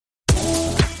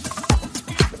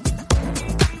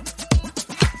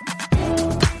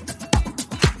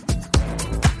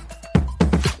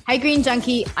Hi, Green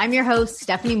Junkie. I'm your host,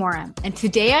 Stephanie Moran. And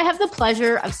today I have the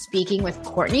pleasure of speaking with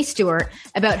Courtney Stewart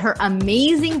about her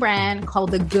amazing brand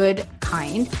called The Good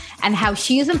Kind and how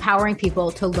she is empowering people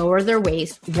to lower their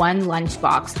waste one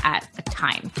lunchbox at a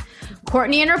time.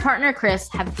 Courtney and her partner, Chris,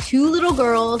 have two little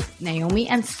girls, Naomi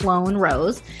and Sloan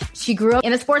Rose. She grew up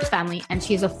in a sports family and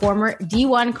she is a former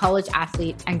D1 college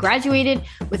athlete and graduated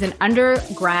with an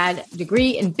undergrad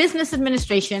degree in business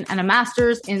administration and a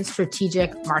master's in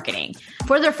strategic marketing.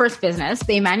 For their first business,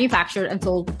 they manufactured and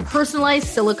sold personalized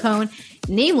silicone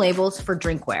name labels for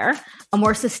drinkware, a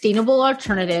more sustainable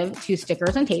alternative to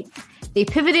stickers and tape. They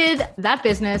pivoted that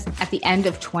business at the end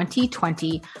of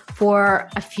 2020 for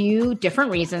a few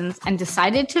different reasons and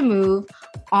decided to move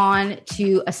on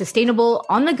to a sustainable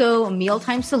on-the-go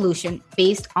mealtime solution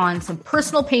based on some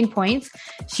personal pain points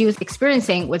she was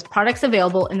experiencing with products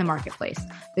available in the marketplace.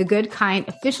 The Good Kind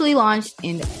officially launched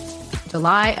in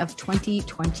July of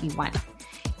 2021.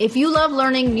 If you love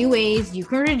learning new ways you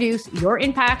can reduce your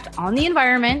impact on the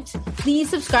environment, please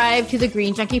subscribe to the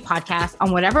Green Junkie podcast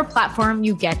on whatever platform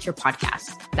you get your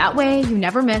podcasts. That way you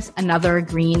never miss another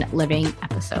green living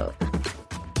episode.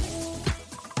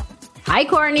 Hi,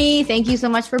 Courtney. Thank you so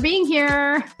much for being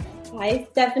here. Hi,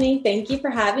 Stephanie. Thank you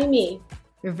for having me.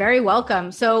 You're very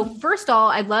welcome. So first of all,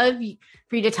 I'd love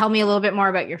for you to tell me a little bit more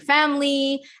about your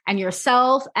family and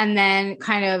yourself, and then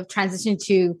kind of transition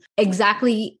to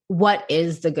exactly what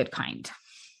is The Good Kind.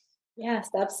 Yes,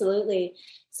 absolutely.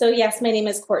 So yes, my name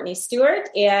is Courtney Stewart,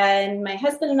 and my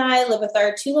husband and I live with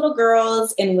our two little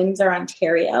girls in Windsor,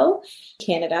 Ontario,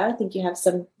 Canada. I think you have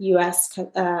some US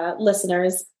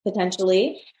listeners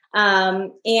potentially.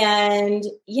 And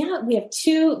yeah, we have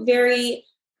two very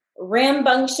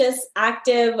rambunctious,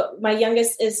 active. My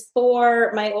youngest is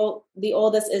 4. The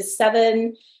oldest is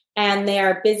 7, and they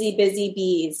are busy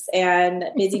bees and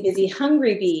busy,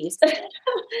 hungry bees.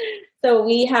 So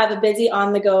we have a busy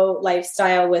on-the-go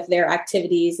lifestyle with their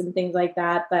activities and things like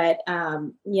that. But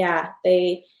yeah,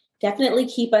 they definitely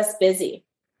keep us busy.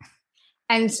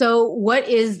 And so what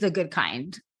is The Good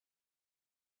Kind?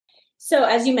 So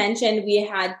as you mentioned, we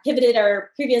had pivoted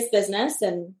our previous business,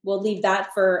 and we'll leave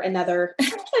that for another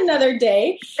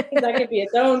day, because that could be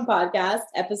its own podcast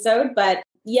episode. But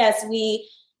yes, we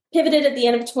pivoted at the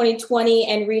end of 2020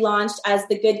 and relaunched as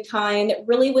The Good Kind,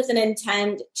 really with an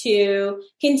intent to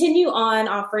continue on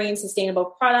offering sustainable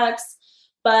products,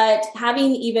 but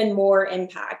having even more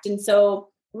impact. And so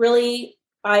really,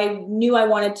 I knew I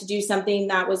wanted to do something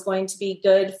that was going to be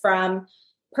good from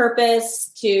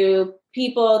purpose to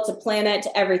people to planet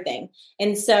to everything.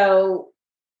 And so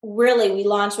really we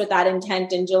launched with that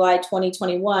intent in July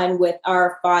 2021 with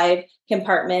our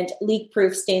 5-compartment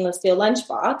leak-proof stainless steel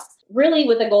lunchbox, really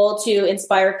with a goal to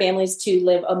inspire families to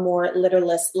live a more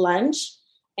litterless lunch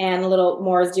and a little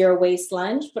more zero waste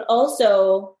lunch, but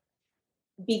also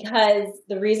because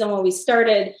the reason why we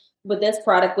started with this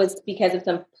product was because of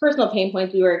some personal pain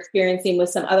points we were experiencing with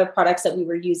some other products that we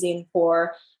were using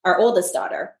for our oldest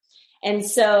daughter. And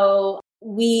so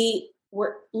we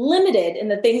were limited in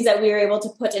the things that we were able to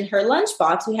put in her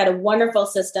lunchbox. We had a wonderful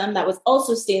system that was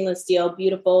also stainless steel,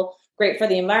 beautiful, great for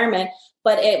the environment,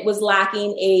 but it was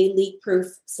lacking a leak-proof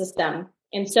system.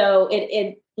 And so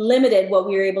it limited what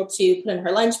we were able to put in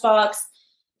her lunchbox.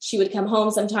 She would come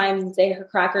home sometimes and say her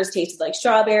crackers tasted like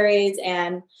strawberries,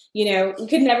 and, we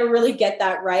could never really get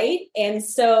that right. And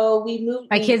so we moved.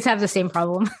 My kids have the same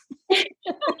problem.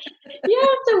 Yeah.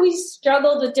 So we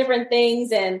struggled with different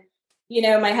things. And,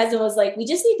 my husband was like, we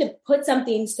just need to put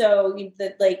something so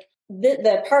that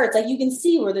the parts, like you can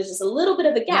see where there's just a little bit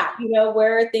of a gap,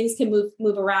 where things can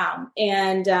move around.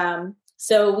 And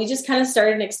so we just kind of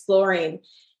started exploring.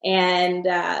 And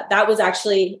that was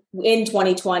actually in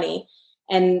 2020.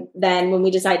 And then when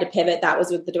we decided to pivot, that was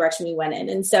the direction we went in.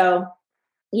 And so,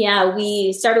 yeah,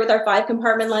 we started with our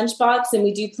 5-compartment lunchbox, and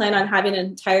we do plan on having an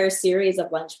entire series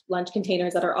of lunch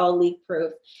containers that are all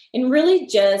leak-proof, and really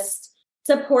just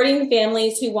supporting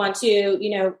families who want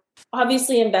to,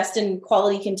 obviously invest in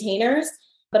quality containers,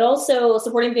 but also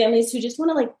supporting families who just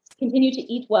want to continue to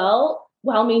eat well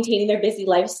while maintaining their busy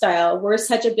lifestyle. We're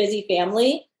such a busy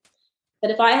family that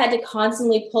if I had to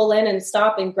constantly pull in and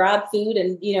stop and grab food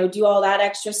and, do all that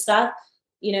extra stuff,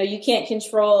 you can't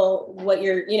control what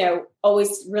you're,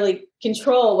 always really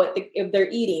control what if they're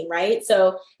eating. Right.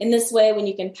 So in this way, when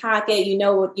you can pack it,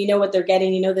 what they're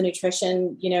getting, the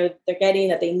nutrition, they're getting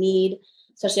that they need,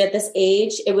 especially at this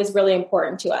age, it was really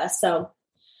important to us. So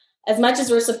as much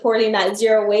as we're supporting that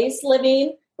zero waste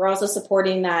living, we're also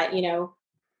supporting that,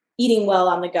 eating well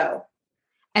on the go.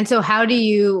 And so how do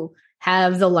you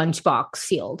have the lunchbox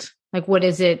sealed? What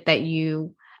is it that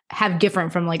you have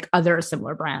different from other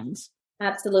similar brands?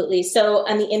 Absolutely. So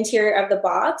on the interior of the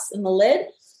box, in the lid,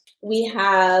 we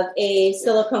have a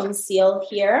silicone seal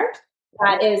here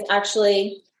that is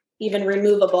actually even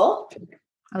removable.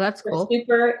 Oh, that's cool.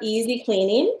 Super easy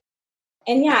cleaning.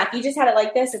 And yeah, if you just had it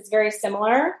like this, it's very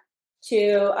similar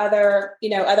to other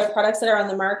products that are on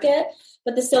the market.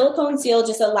 But the silicone seal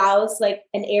just allows like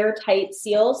an airtight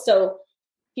seal. So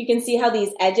you can see how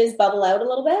these edges bubble out a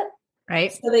little bit.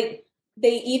 Right. So they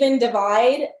even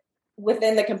divide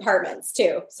within the compartments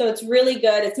too. So it's really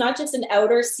good. It's not just an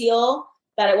outer seal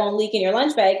that it won't leak in your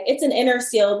lunch bag. It's an inner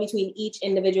seal between each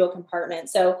individual compartment.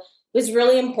 So it was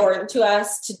really important to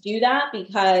us to do that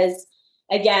because,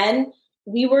 again,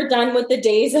 we were done with the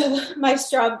days of my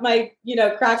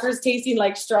crackers tasting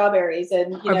like strawberries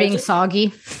and being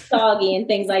soggy and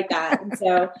things like that. And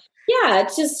so, yeah,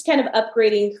 it's just kind of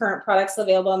upgrading current products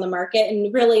available on the market.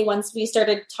 And really, once we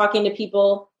started talking to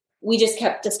people, we just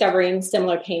kept discovering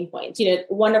similar pain points.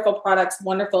 Wonderful products,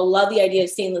 wonderful. Love the idea of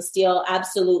stainless steel.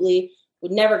 Absolutely.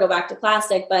 Would never go back to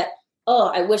plastic, but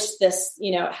I wish this,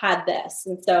 had this.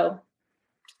 And so.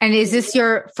 And is this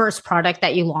your first product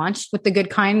that you launched with the Good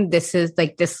Kind? This is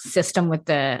like this system with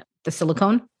the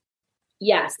silicone?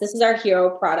 Yes, this is our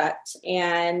hero product.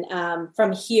 And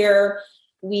from here,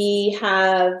 we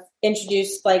have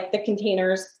introduced like the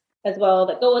containers as well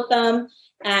that go with them.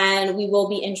 And we will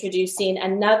be introducing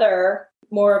another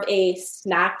more of a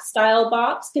snack style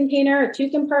box container, a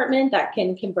 2-compartment that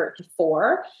can convert to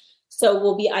 4. So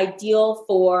will be ideal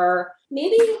for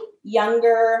maybe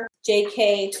younger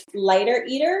JK lighter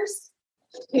eaters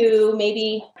who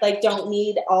maybe like don't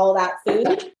need all that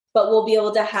food, but we'll be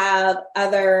able to have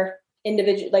other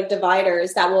individual like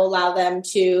dividers that will allow them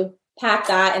to pack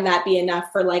that and that be enough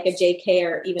for like a JK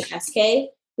or even SK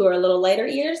who are a little lighter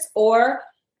eaters. Or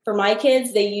for my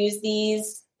kids, they use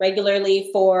these regularly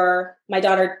for my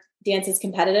daughter dances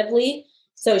competitively.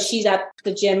 So she's at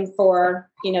the gym for,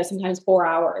 sometimes 4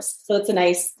 hours. So it's a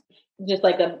nice, just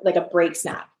like a break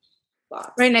snack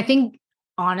box. Right. And I think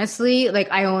honestly,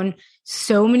 like I own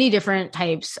so many different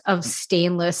types of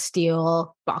stainless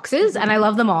steel boxes and I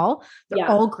love them all. They're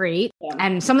all great. Yeah.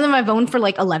 And some of them I've owned for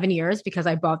like 11 years because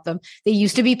I bought them. They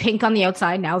used to be pink on the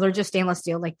outside. Now they're just stainless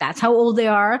steel. Like that's how old they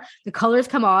are. The colors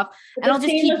come off. But and I'll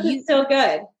just keep using. Still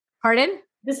good. Pardon?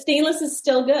 The stainless is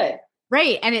still good.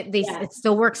 Right. And it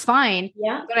still works fine.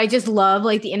 Yeah. But I just love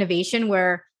like the innovation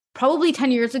where probably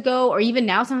 10 years ago, or even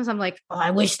now, sometimes I'm like, oh,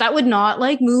 I wish that would not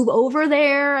like move over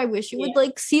there. I wish it would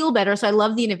like seal better. So I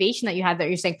love the innovation that you had there.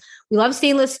 You're saying we love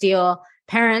stainless steel.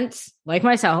 Parents like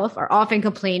myself are often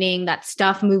complaining that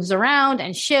stuff moves around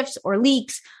and shifts or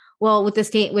leaks. Well, with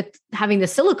having the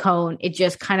silicone, it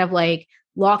just kind of like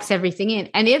locks everything in.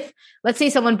 And if let's say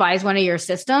someone buys one of your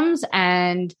systems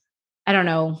and I don't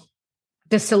know,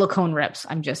 the silicone rips,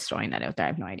 I'm just throwing that out there. I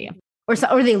have no idea.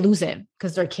 Or they lose it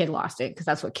because their kid lost it because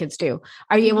that's what kids do.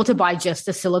 Are you able to buy just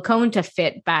the silicone to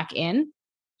fit back in?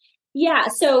 Yeah.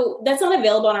 So that's not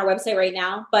available on our website right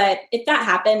now, but if that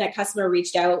happened, a customer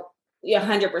reached out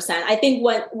 100%. I think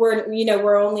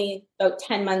we're only about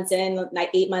 10 months in,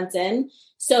 like 8 months in.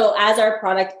 So as our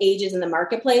product ages in the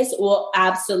marketplace, we'll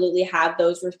absolutely have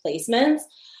those replacements.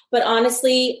 But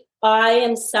honestly, I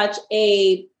am such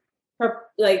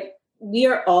we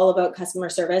are all about customer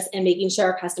service and making sure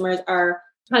our customers are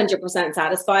 100%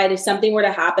 satisfied. If something were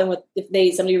to happen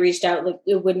somebody reached out, like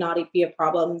it would not be a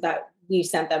problem that we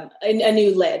sent them a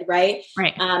new lid, right?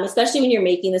 Right. Especially when you're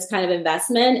making this kind of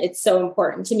investment, it's so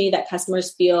important to me that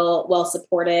customers feel well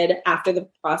supported after the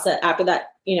process, after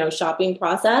that, shopping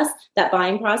process, that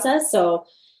buying process. So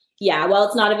yeah, while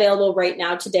it's not available right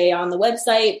now today on the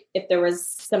website, if there was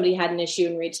somebody had an issue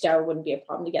and reached out, it wouldn't be a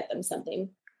problem to get them something.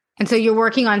 And so you're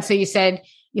working on, so you said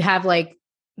you have like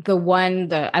I don't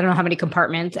know how many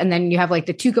compartments, and then you have like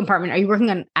the 2-compartment. Are you working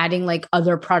on adding like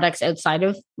other products outside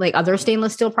of like other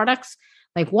stainless steel products,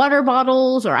 like water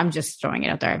bottles, or I'm just throwing it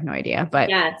out there. I have no idea, but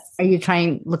yes. Are you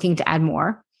looking to add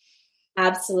more?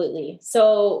 Absolutely.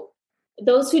 So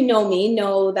those who know me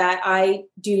know that I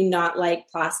do not like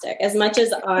plastic as much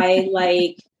as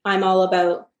I'm all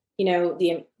about,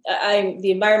 the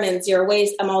environment, zero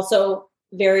waste. I'm also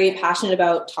very passionate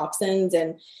about toxins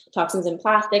and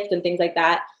plastics and things like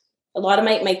that. A lot of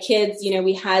my kids,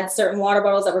 we had certain water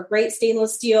bottles that were great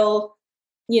stainless steel,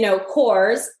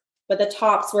 cores, but the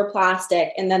tops were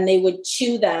plastic and then they would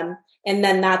chew them. And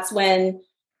then that's when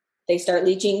they start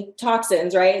leaching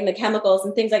toxins, right? And the chemicals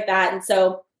and things like that. And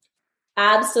so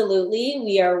absolutely,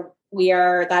 we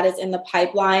are, that is in the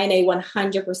pipeline, a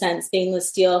 100% stainless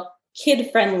steel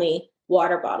kid-friendly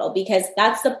water bottle, because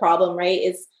that's the problem, right?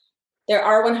 Is there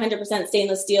are 100%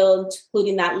 stainless steel,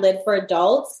 including that lid for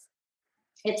adults.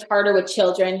 It's harder with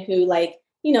children who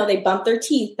they bump their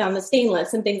teeth on the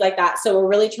stainless and things like that. So we're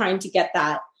really trying to get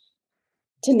that,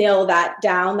 to nail that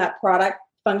down, that product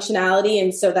functionality,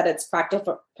 and so that it's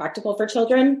practical for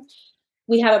children.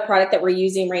 We have a product that we're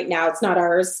using right now. It's not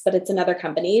ours, but it's another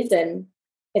company's, and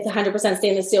it's 100%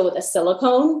 stainless steel with a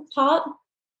silicone top.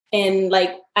 And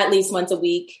like at least once a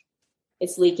week,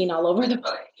 it's leaking all over the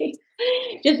place.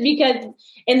 Just because,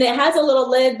 and it has a little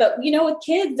lid, but with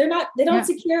kids, they don't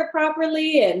secure it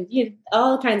properly, and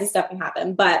all kinds of stuff can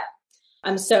happen. But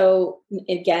I'm so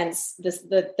against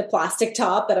the plastic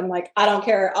top that I'm like, I don't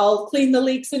care. I'll clean the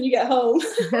leaks when you get home.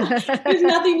 There's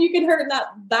nothing you can hurt in that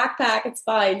backpack. It's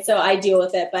fine. So I deal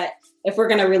with it. But if we're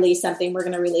going to release something, we're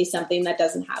going to release something that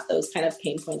doesn't have those kind of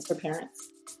pain points for parents.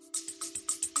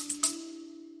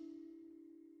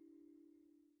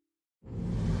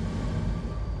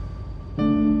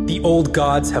 The old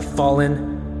gods have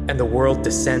fallen, and the world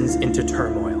descends into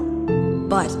turmoil.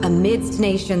 But amidst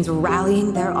nations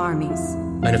rallying their armies,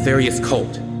 a nefarious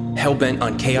cult, hell-bent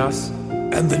on chaos,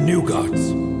 and the new gods,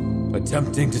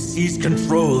 attempting to seize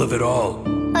control of it all.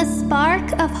 A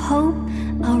spark of hope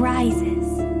arises.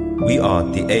 We are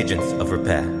the agents of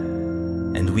repair,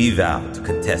 and we vow to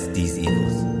contest these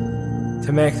evils.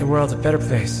 To make the world a better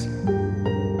place,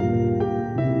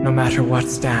 no matter what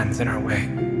stands in our way.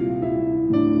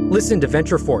 Listen to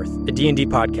Venture Forth, a D&D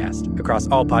podcast, across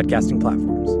all podcasting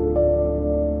platforms.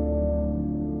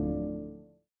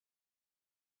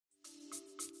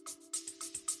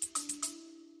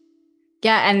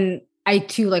 Yeah, and I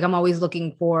too, like, I'm always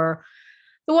looking for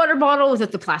the water bottle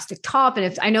with the plastic top.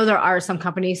 And I know there are some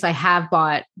companies, I have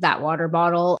bought that water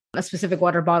bottle, a specific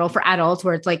water bottle for adults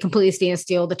where it's like completely stainless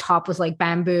steel. The top was like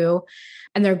bamboo,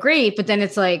 and they're great. But then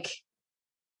it's like,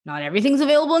 not everything's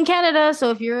available in Canada. So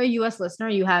if you're a US listener,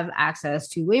 you have access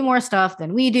to way more stuff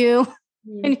than we do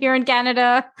in here in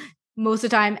Canada most of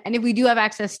the time. And if we do have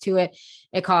access to it,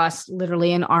 it costs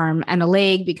literally an arm and a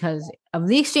leg because of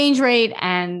the exchange rate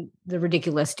and the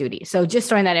ridiculous duty. So just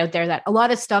throwing that out there, that a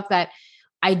lot of stuff that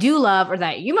I do love, or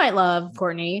that you might love,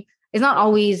 Courtney, is not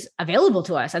always available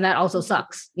to us. And that also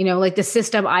sucks. Like the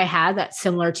system I had that's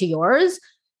similar to yours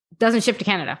doesn't ship to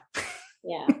Canada.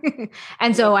 Yeah.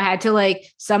 And so I had to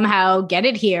like somehow get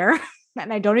it here.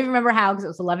 And I don't even remember how, because it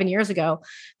was 11 years ago,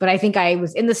 but I think I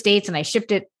was in the States and I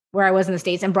shipped it where I was in the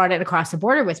States and brought it across the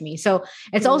border with me. So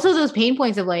it's also those pain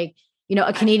points of like,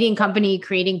 a Canadian company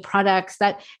creating products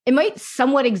that it might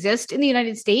somewhat exist in the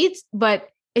United States, but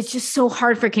it's just so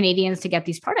hard for Canadians to get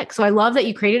these products. So I love that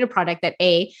you created a product that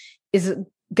is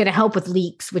going to help with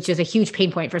leaks, which is a huge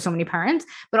pain point for so many parents,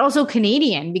 but also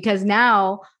Canadian, because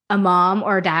now a mom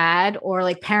or dad or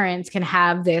like parents can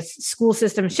have this school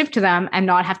system shipped to them and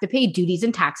not have to pay duties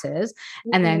and taxes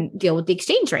and then deal with the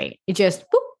exchange rate. It just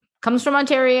comes from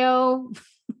Ontario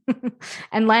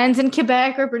and lands in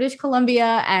Quebec or British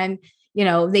Columbia, and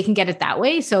they can get it that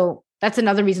way. So that's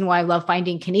another reason why I love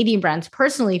finding Canadian brands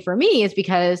personally for me, is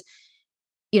because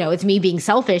it's me being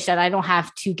selfish that I don't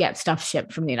have to get stuff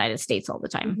shipped from the United States all the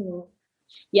time.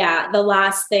 Yeah, the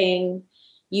last thing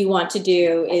you want to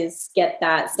do is get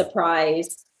that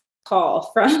surprise call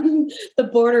from the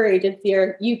border agency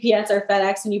or UPS or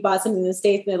FedEx when you bought something in the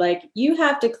States. And they're like, you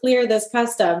have to clear this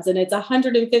customs and it's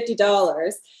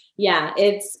 $150. Yeah,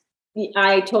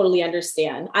 I totally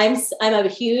understand. I'm a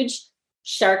huge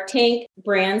Shark Tank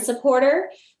brand supporter.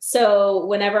 So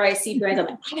whenever I see brands, I'm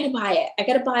like, I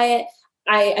gotta buy it.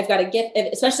 I've got a gift,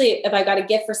 especially if I got a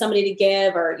gift for somebody to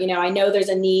give, or, I know there's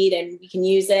a need and we can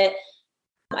use it.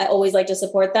 I always like to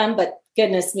support them, but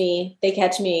goodness me, they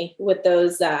catch me with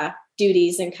those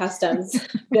duties and customs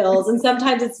bills. And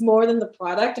sometimes it's more than the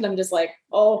product. And I'm just like,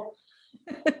 oh,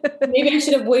 maybe I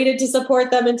should have waited to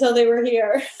support them until they were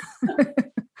here.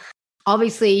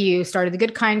 Obviously, you started The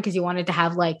Good Kind because you wanted to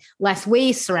have like less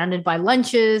waste, surrounded by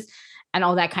lunches and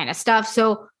all that kind of stuff.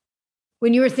 So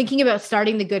when you were thinking about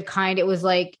starting The Good Kind, it was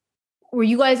like, were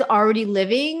you guys already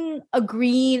living a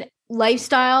green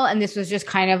lifestyle, and this was just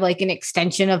kind of like an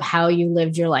extension of how you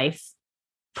lived your life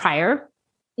prior?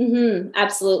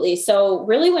 Absolutely. So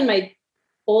really, when my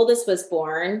oldest was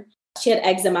born, she had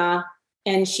eczema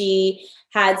and she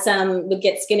would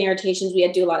get skin irritations. We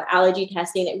had to do a lot of allergy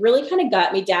testing. It really kind of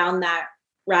got me down that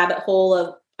rabbit hole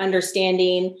of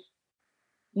understanding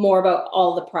more about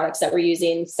all the products that we're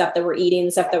using, stuff that we're eating,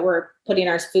 stuff that we're putting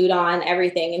our food on,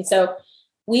 everything. And so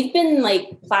we've been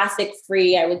like plastic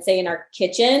free, I would say, in our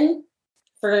kitchen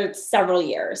for several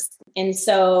years. And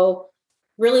so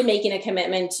really making a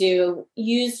commitment to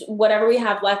use whatever we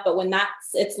have left, but when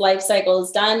its life cycle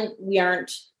is done, we'll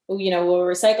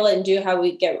recycle it and do how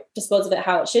we dispose of it,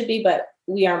 how it should be, but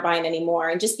we aren't buying anymore,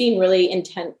 and just being really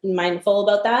mindful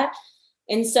about that.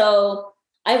 And so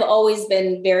I've always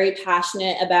been very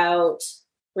passionate about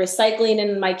recycling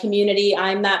in my community.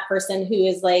 I'm that person who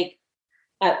is like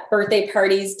at birthday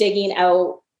parties, digging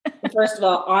out, first of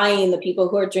all, eyeing the people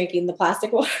who are drinking the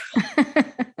plastic water.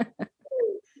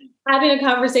 Having a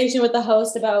conversation with the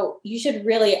host about, you should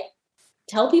really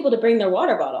tell people to bring their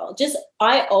water bottle.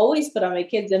 I always put on my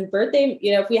kids' and birthday,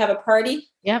 if we have a party,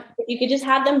 yep, you could just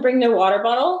have them bring their water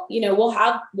bottle. We'll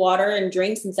have water and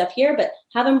drinks and stuff here, but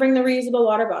have them bring the reusable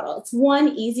water bottle. It's one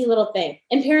easy little thing.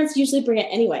 And parents usually bring it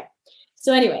anyway.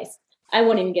 So anyways, I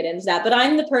won't even get into that, but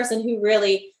I'm the person who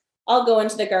really, I'll go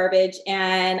into the garbage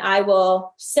and I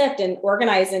will sift and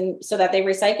organize and so that they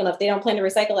recycle. If they don't plan to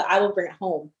recycle it, I will bring it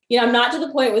home. I'm not to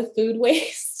the point with food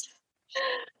waste,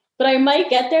 but I might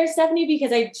get there, Stephanie,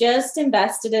 because I just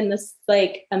invested in this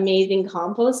like amazing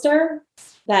composter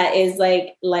that is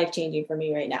like life-changing for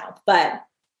me right now, but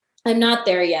I'm not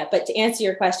there yet. But to answer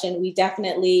your question,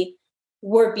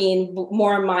 we're being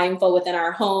more mindful within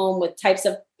our home with types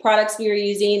of products we are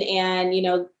using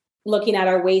and, looking at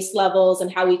our waste levels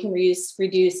and how we can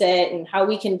reduce it and how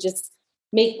we can just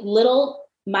make little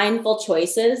mindful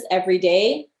choices every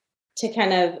day to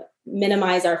kind of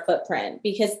minimize our footprint,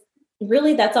 because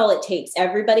really that's all it takes.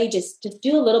 Everybody just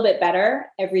do a little bit better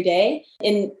every day.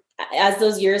 And as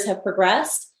those years have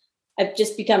progressed, I've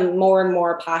just become more and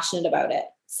more passionate about it.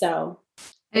 So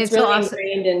it's really so awesome.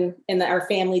 Ingrained in our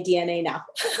family DNA now.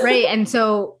 Right. And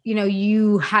so,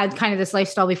 you had kind of this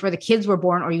lifestyle before the kids were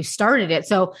born, or you started it.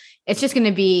 So it's just going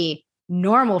to be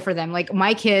normal for them. Like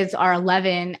my kids are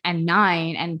 11 and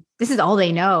 9, and this is all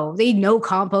they know. They know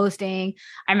composting.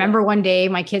 I remember one day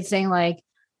my kids saying like,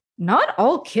 not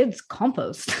all kids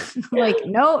compost. Like,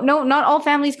 no, not all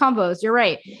families compost. You're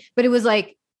right. But it was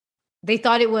like, they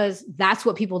thought that's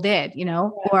what people did,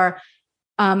 or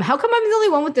how come I'm the only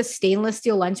one with the stainless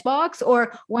steel lunchbox?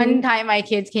 Or one time my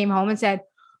kids came home and said,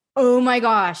 oh my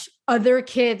gosh, other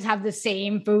kids have the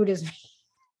same food as me.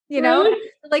 Really?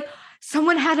 Like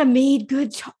someone had a made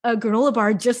good granola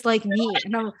bar just like me.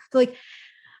 And I'm like,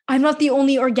 I'm not the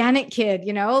only organic kid,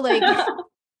 like,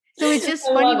 so it's just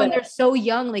funny when they're so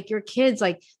young, like your kids,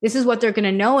 like this is what they're going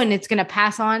to know. And it's going to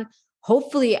pass on.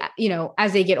 Hopefully,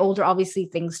 as they get older, obviously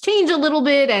things change a little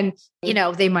bit and,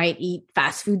 they might eat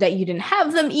fast food that you didn't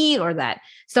have them eat or that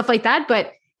stuff like that.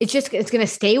 But it's going to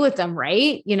stay with them.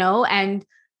 Right. And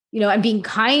being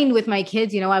kind with my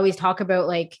kids, I always talk about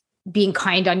like being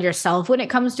kind on yourself when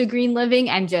it comes to green living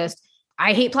and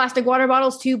I hate plastic water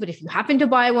bottles too, but if you happen to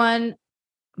buy one,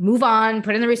 move on,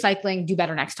 put in the recycling, do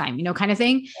better next time, kind of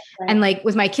thing. Right. And like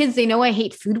with my kids, they know I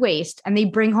hate food waste and they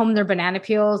bring home their banana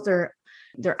peels, their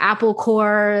apple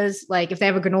cores. Like if they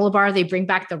have a granola bar, they bring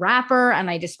back the wrapper and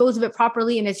I dispose of it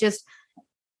properly. And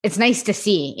it's nice to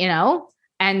see,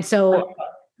 And so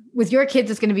with your kids,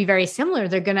 it's going to be very similar.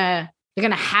 They're going to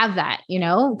have that,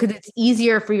 because it's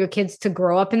easier for your kids to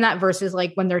grow up in that versus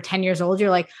like when they're 10 years old, you're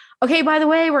like, okay, by the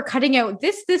way, we're cutting out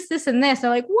this, and this. They're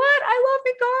like, what? I love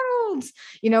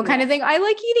McDonald's, kind of thing. I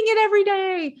like eating it every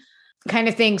day kind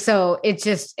of thing. So it's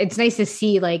nice to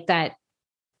see like that.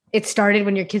 It started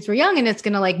when your kids were young and it's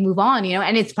going to like move on,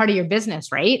 and it's part of your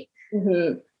business, right?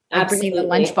 Mm-hmm. Like bringing the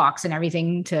lunchbox and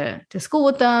everything to school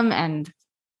with them. And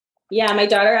yeah, my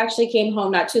daughter actually came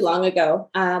home not too long ago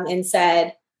and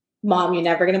said, Mom, you're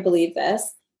never going to believe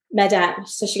this. Madame,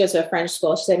 so she goes to a French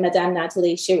school. She said, Madame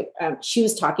Natalie, she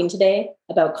was talking today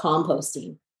about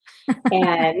composting.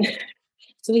 And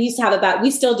so we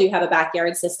still do have a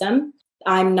backyard system.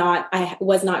 I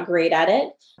was not great at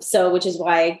it. So, which is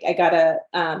why I got a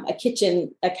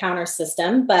counter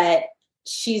system, but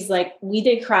she's like, we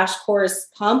did crash course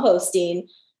composting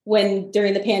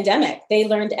during the pandemic. They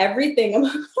learned everything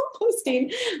about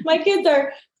composting. My kids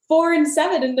are 4 and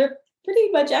 7 and they're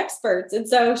pretty much experts. And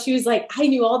so she was like, I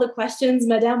knew all the questions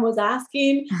Madame was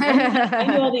asking. I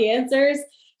knew all the answers.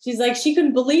 She's like, she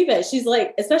couldn't believe it. She's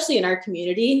like, especially in our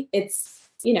community, it's,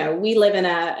 we live in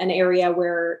an area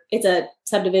where it's a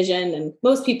subdivision and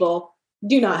most people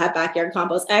do not have backyard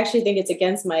compost. I actually think it's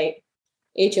against my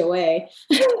HOA.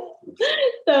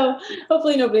 So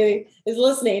hopefully nobody is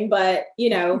listening, but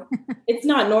it's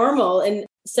not normal. And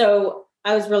so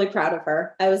I was really proud of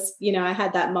her. I was, I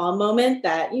had that mom moment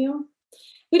that,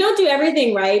 we don't do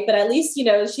everything right, but at least,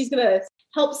 she's going to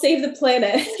help save the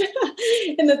planet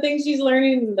and the things she's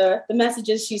learning and the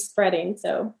messages she's spreading.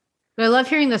 So. But I love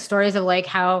hearing the stories of like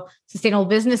how sustainable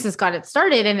businesses got it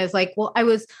started. And it's like, well, I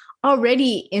was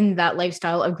already in that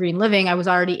lifestyle of green living. I was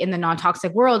already in the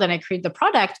non-toxic world and I created the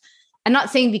product. I'm not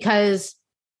saying because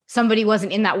somebody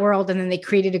wasn't in that world and then they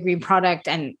created a green product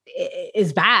and it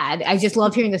is bad. I just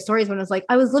love hearing the stories when it's like,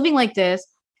 I was living like this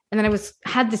and then I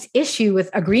had this issue with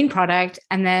a green product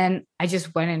and then I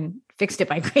just went and fixed it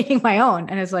by creating my own.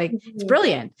 And it's like, it's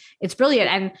brilliant. It's brilliant.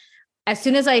 And as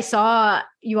soon as I saw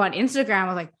you on Instagram, I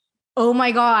was like, oh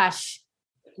my gosh,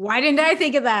 why didn't I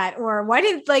think of that? Or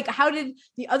how did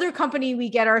the other company we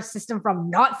get our system from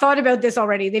not thought about this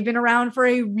already? They've been around for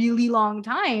a really long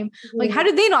time. Like, how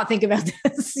did they not think about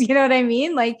this? You know what I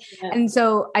mean? Like, and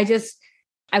so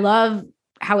I love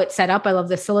how it's set up. I love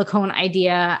the silicone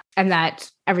idea and that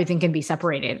everything can be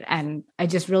separated. And I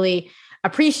just really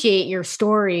appreciate your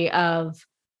story of,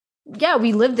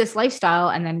 we lived this lifestyle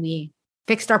and then we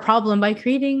fixed our problem by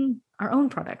creating our own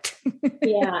product.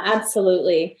 Yeah,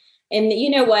 absolutely. And you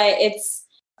know what? It's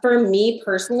for me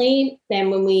personally, and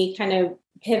when we kind of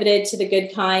pivoted to the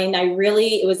good kind,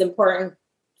 it was important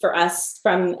for us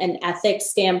from an ethics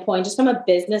standpoint, just from a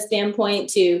business standpoint,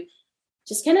 to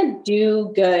just kind of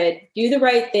do good, do the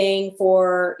right thing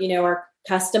for, our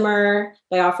customer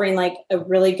by offering like a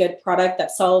really good product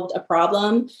that solved a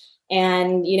problem.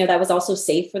 And, that was also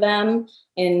safe for them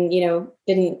and,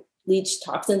 didn't leach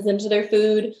toxins into their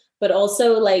food, but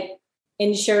also like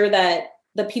ensure that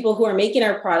the people who are making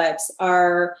our products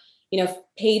are,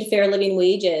 paid fair living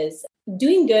wages,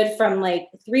 doing good from like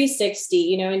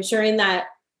 360, ensuring that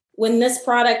when this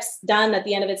product's done at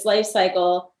the end of its life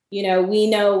cycle,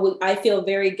 I feel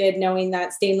very good knowing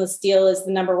that stainless steel is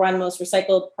the number one most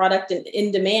recycled product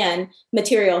in demand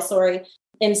material.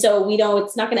 And so we know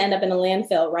it's not going to end up in a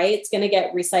landfill, right? It's going to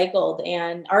get recycled,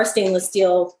 and our stainless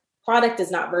steel product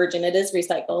is not virgin. It is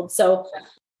recycled. So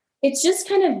it's just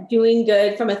kind of doing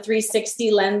good from a 360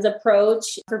 lens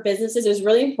approach for businesses. It was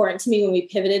really important to me when we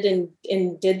pivoted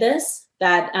and did this,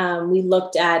 that we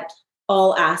looked at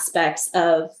all aspects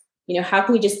of, how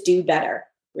can we just do better,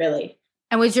 really?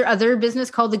 And was your other business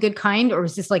called The Good Kind, or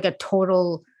was this like a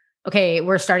total, okay,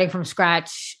 we're starting from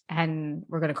scratch and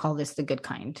we're going to call this The Good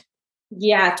Kind?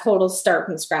 Yeah, total start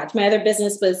from scratch. My other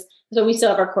business so we still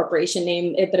have our corporation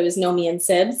name, but it was Nomi and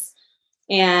Sibs.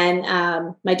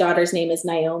 And my daughter's name is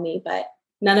Naomi, but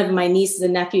none of my nieces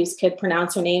and nephews could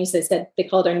pronounce her name. So they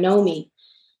called her Nomi.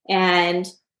 And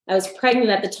I was pregnant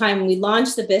at the time when we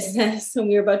launched the business, when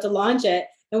we were about to launch it,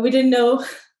 and we didn't know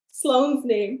Sloane's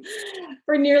name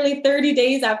for nearly 30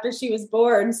 days after she was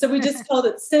born. So we just called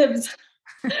it Sibs,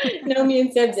 Nomi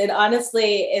and Sibs. And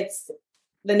honestly,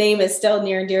 the name is still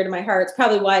near and dear to my heart. It's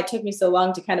probably why it took me so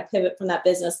long to kind of pivot from that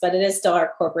business, but it is still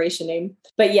our corporation name.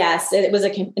 But yes, it was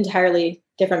an entirely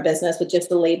different business with just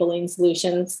the labeling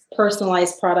solutions,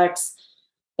 personalized products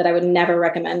that I would never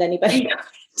recommend anybody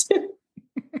to.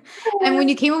 And when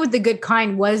you came up with The Good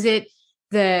Kind, was it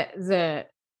the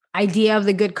idea of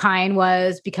The Good Kind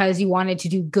was because you wanted to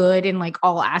do good in like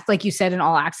like you said, in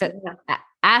all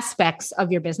aspects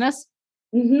of your business?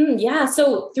 Mm-hmm. Yeah.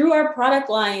 So through our product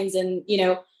lines and,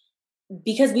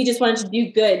 because we just wanted to do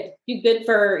good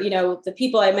for, the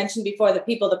people I mentioned before, the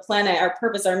people, the planet, our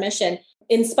purpose, our mission,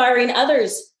 inspiring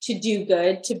others to do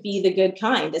good, to be the good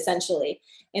kind, essentially.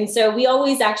 And so we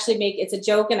always actually it's a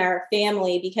joke in our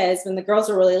family, because when the girls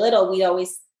were really little, we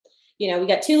always, we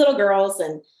got 2 little girls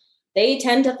and they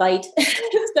tend to fight.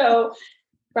 So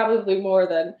probably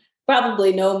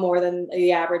no more than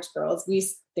the average girls. We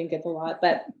think it's a lot,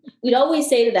 but we'd always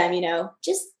say to them,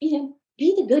 just,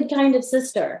 be the good kind of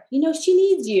sister. She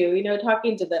needs you,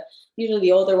 talking to usually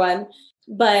the older one.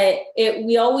 But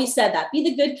we always said that, be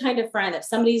the good kind of friend. If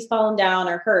somebody's fallen down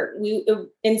or hurt,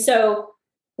 and so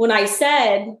when I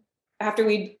said, after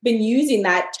we'd been using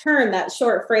that term, that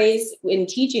short phrase in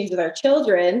teachings with our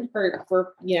children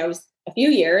for a few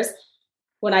years,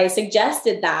 when I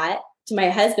suggested that to my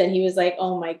husband, he was like,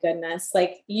 oh my goodness,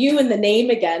 like you and the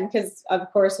name again, because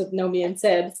of course with Nomi and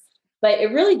Sibs. But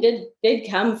it really did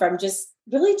come from just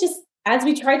as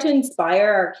we try to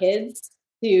inspire our kids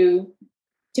to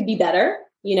be better,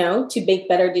 to make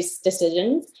better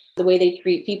decisions, the way they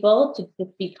treat people, to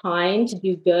be kind, to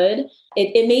do good.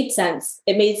 It made sense.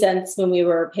 It made sense when we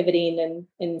were pivoting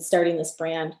and starting this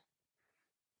brand.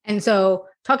 And so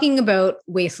talking about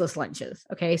wasteless lunches.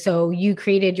 Okay. So you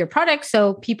created your product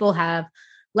so people have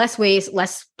less waste,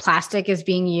 less plastic is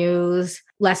being used,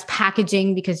 less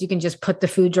packaging, because you can just put the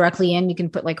food directly in. You can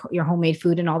put like your homemade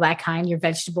food and all that kind, your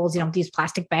vegetables, these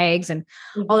plastic bags and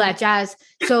all that jazz.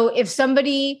 So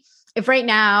if right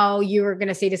now you were going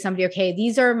to say to somebody, okay,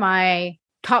 these are my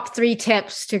top 3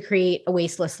 tips to create a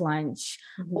wasteless lunch,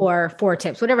 or 4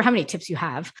 tips, whatever, how many tips you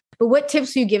have. But what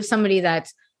tips do you give somebody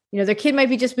that's, their kid might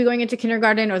be just be going into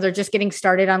kindergarten, or they're just getting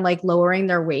started on like lowering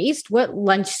their waste? What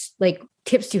lunch like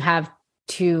tips do you have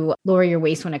to lower your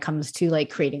waste when it comes to like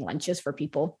creating lunches for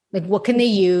people? Like what can they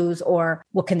use, or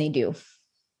what can they do?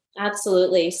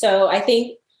 Absolutely. So I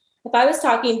think if I was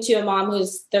talking to a mom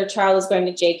their child is going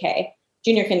to JK,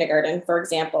 junior kindergarten, for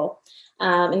example,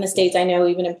 In the States, I know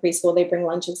even in preschool, they bring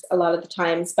lunches a lot of the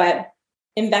times, but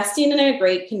investing in a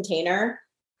great container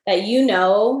that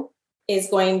is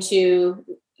going to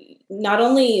not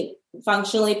only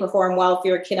functionally perform well for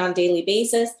your kid on a daily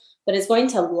basis, but it's going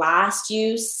to last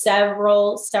you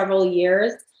several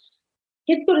years.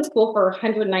 Kids go to school for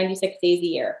 196 days a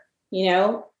year.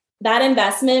 That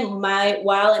investment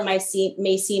while it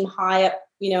may seem high up,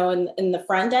 in the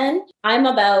front end, I'm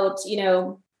about,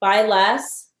 buy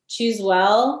less, choose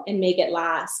well, and make it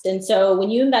last. And so when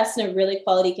you invest in a really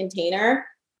quality container,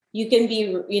 you can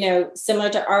be, similar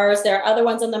to ours. There are other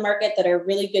ones on the market that are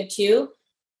really good too.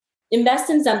 Invest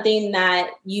in something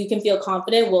that you can feel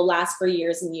confident will last for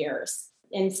years and years.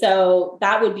 And so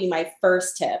that would be my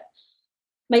first tip.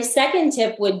 My second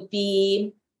tip would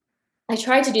be, I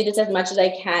try to do this as much as I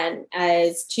can,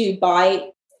 as to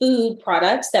buy food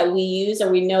products that we use or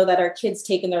we know that our kids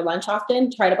take in their lunch often,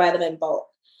 try to buy them in bulk.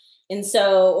 And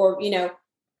so, or,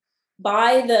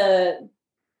 buy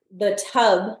the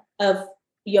tub of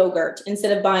yogurt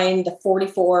instead of buying the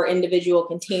 44 individual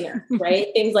container, right?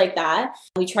 Things like that.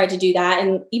 We try to do that.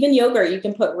 And even yogurt, you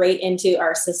can put right into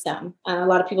our system. A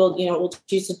lot of people, will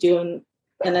choose to do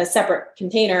in a separate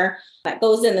container that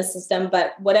goes in the system.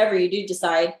 But whatever you do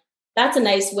decide, that's a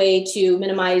nice way to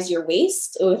minimize your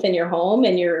waste within your home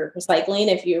and your recycling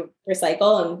if you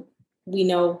recycle. And we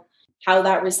know how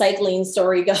that recycling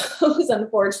story goes,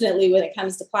 unfortunately, when it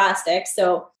comes to plastic.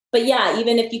 So, but yeah,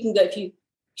 even if you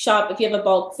have a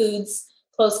bulk foods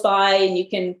close by and you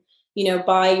can,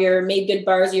 buy your made good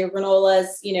bars, your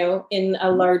granolas, in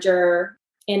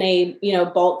a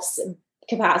bulk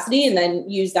capacity and then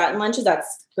use that in lunches.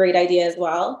 That's a great idea as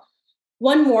well.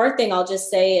 One more thing I'll just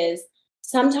say is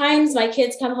sometimes my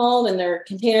kids come home and their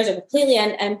containers are completely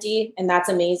empty, and that's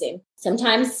amazing.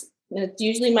 Sometimes it's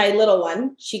usually my little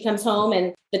one. She comes home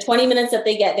and the 20 minutes that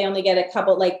they only get a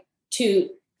couple, like two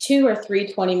or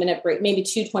three 20-minute break, maybe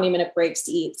 2 20-minute breaks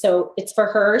to eat. So it's for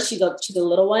her. She's the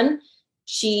little one.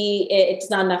 It's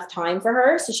not enough time for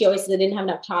her. So she always said they didn't have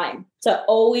enough time. So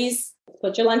always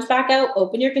put your lunch back out,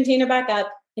 open your container back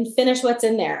up and finish what's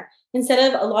in there.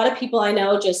 Instead of a lot of people I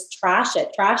know just trash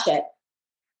it.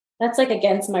 That's like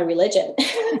against my religion.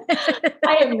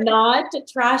 I am not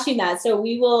trashing that. So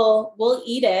we'll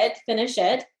eat it, finish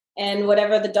it. And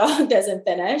whatever the dog doesn't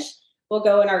finish, we'll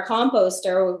go in our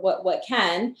composter with what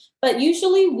can. But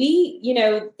usually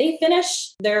they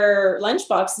finish their lunch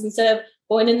boxes instead of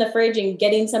going in the fridge and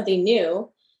getting something new,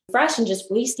 fresh, and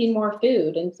just wasting more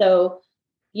food. And so,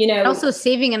 also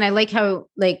saving. And I like how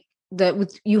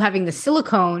with you having the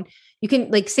silicone, you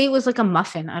can say it was like a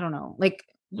muffin. I don't know,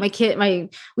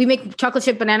 we make chocolate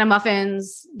chip banana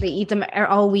muffins. They eat them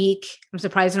all week. I'm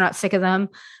surprised they're not sick of them.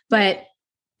 But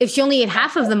if she only ate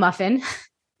half of the muffin,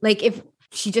 if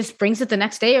she just brings it the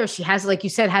next day, or she has, like you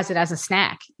said, has it as a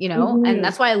snack, Mm-hmm. And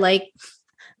that's why I'm going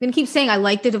to keep saying I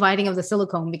like the dividing of the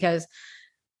silicone, because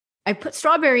I put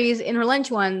strawberries in her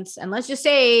lunch once, and let's just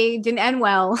say it didn't end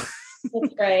well.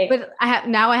 That's right. But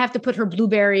I have to put her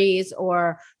blueberries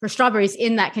or her strawberries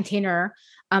in that container,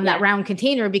 that round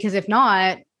container, because if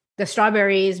not, the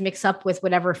strawberries mix up with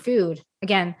whatever food.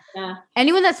 Again,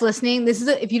 anyone that's listening,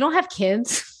 if you don't have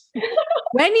kids,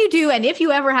 when you do, and if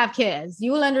you ever have kids,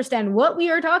 you will understand what we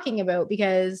are talking about,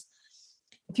 because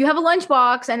if you have a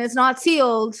lunchbox and it's not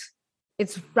sealed,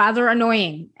 it's rather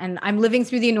annoying. And I'm living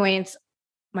through the annoyance.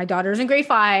 My daughter's in grade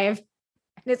 5 and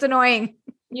it's annoying.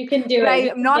 You can do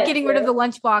it. I'm not getting rid of the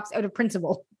lunchbox out of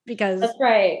principle, because that's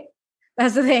right.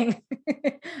 That's the thing.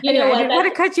 Anyway, I didn't want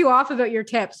to cut you off about your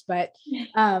tips, but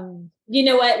you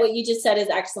know what you just said is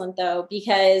excellent though,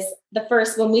 because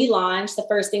when we launched, the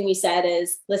first thing we said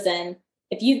is, listen,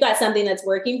 if you've got something that's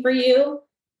working for you,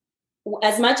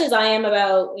 as much as I am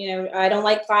about, I don't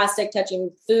like plastic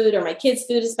touching food or my kids'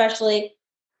 food, especially,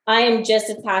 I am just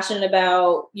as passionate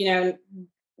about,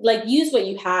 use what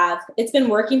you have. It's been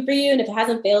working for you. And if it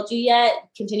hasn't failed you yet,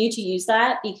 continue to use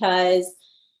that, because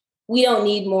we don't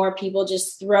need more people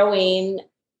just throwing,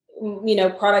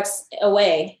 products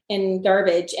away in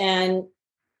garbage. And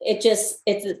it's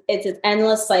an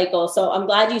endless cycle. So I'm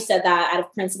glad you said that out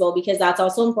of principle, because that's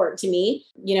also important to me.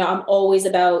 I'm always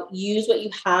about use what you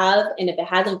have. And if it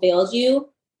hasn't failed you,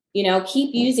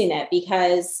 keep using it,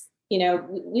 because,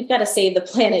 we've got to save the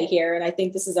planet here. And I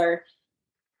think this is our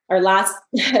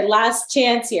last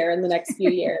chance here in the next few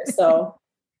years. So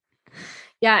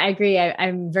yeah, I agree.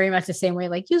 I'm very much the same way.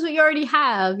 Use what you already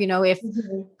have. If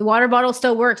the water bottle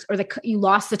still works, or you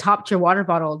lost the top to your water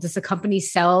bottle, does the company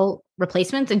sell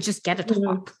replacements? And just get a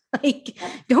top.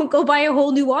 Don't go buy a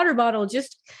whole new water bottle.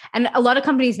 And a lot of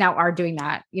companies now are doing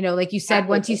that. Like you said,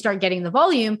 once you start getting the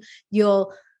volume,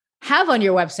 you'll have on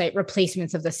your website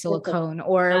replacements of the silicone,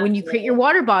 or when you create your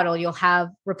water bottle, you'll have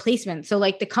replacements. So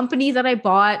like the company that I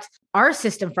bought our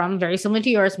system from, very similar to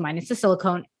yours, minus the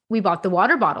silicone, we bought the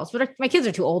water bottles, but my kids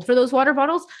are too old for those water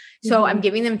bottles. So I'm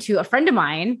giving them to a friend of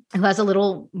mine who has a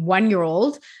little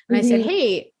 1-year-old. And I said,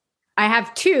 hey, I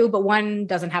have 2, but one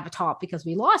doesn't have a top because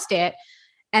we lost it.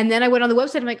 And then I went on the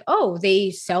website. I'm like, oh, they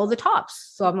sell the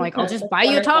tops. So I'm like, I'll just buy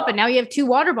you a top. And now you have 2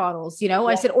 water bottles,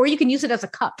 I said, or you can use it as a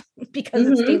cup because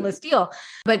it's stainless steel.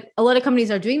 But a lot of companies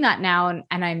are doing that now.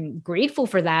 And I'm grateful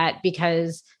for that,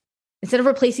 because instead of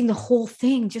replacing the whole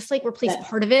thing, just like replace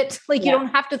part of it. Like you don't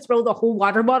have to throw the whole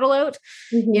water bottle out,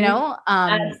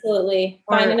 Absolutely.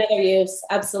 Find another use.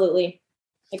 Absolutely.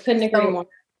 I couldn't agree more.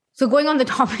 So going on the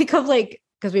topic of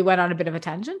because we went on a bit of a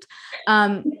tangent,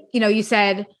 you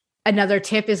said, another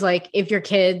tip is like, if your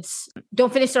kids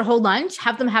don't finish their whole lunch,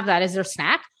 have them have that as their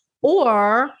snack,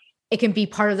 or it can be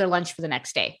part of their lunch for the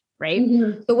next day. Right.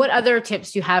 So what other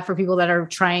tips do you have for people that are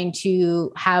trying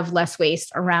to have less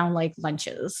waste around like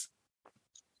lunches?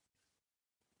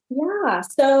 Yeah.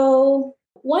 So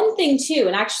one thing too,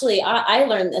 and actually I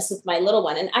learned this with my little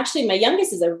one, and actually my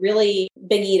youngest is a really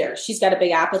big eater. She's got a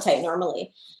big appetite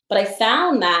normally, but I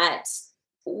found that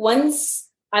once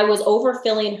I was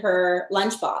overfilling her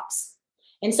lunchbox.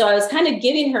 And so I was kind of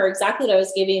giving her exactly what I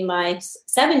was giving my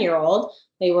 7-year-old.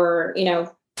 They were,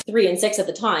 3 and 6 at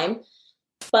the time.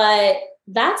 But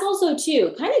that's also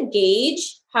too, kind of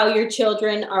gauge how your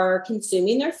children are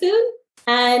consuming their food.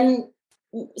 And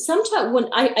sometimes when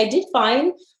I did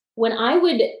find when I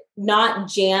would not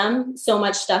jam so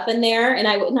much stuff in there, and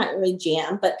I would not really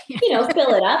jam, but,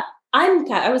 fill it up. I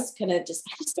just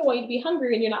don't want you to be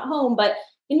hungry when you're not home. But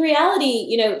in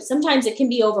reality, sometimes it can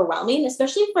be overwhelming,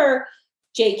 especially for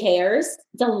JKers.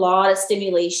 It's a lot of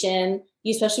stimulation,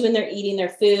 especially when they're eating their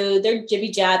food, they're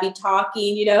jibby jabby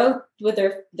talking, with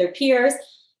their peers.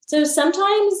 So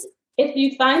sometimes if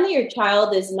you find that your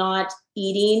child is not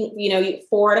eating,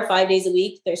 4 to 5 days a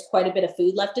week, there's quite a bit of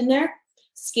food left in there,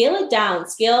 scale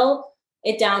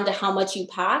it down to how much you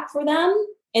pack for them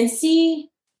and see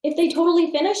if they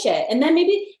totally finish it. And then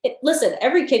listen,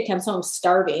 every kid comes home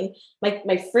starving.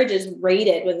 My fridge is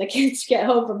raided when the kids get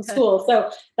home from school. So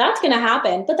that's going to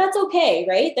happen, but that's okay.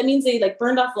 Right. That means they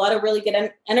burned off a lot of really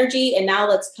good energy. And now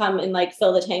let's come and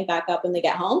fill the tank back up when they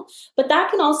get home. But that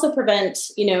can also prevent,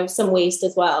 some waste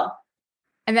as well.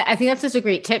 And I think that's just a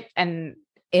great tip. And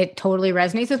it totally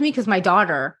resonates with me, because my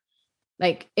daughter,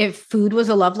 if food was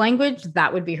a love language,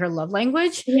 that would be her love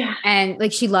language. Yeah.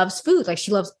 And she loves food.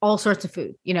 She loves all sorts of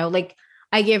food,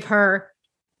 I give her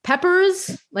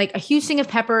peppers, a huge thing of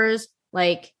peppers,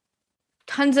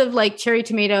 tons of cherry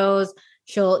tomatoes.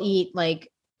 She'll eat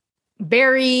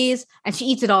berries, and she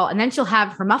eats it all. And then she'll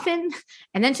have her muffin,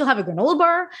 and then she'll have a granola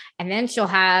bar, and then she'll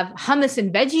have hummus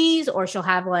and veggies, or she'll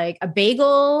have a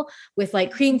bagel with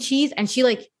cream cheese, and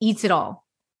she eats it all.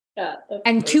 Yeah,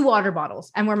 and 2 water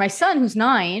bottles. And where my son, who's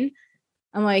 9,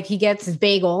 I'm he gets his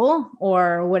bagel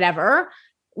or whatever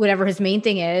his main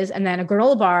thing is, and then a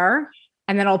granola bar,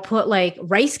 and then I'll put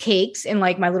rice cakes in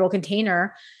my little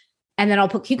container, and then I'll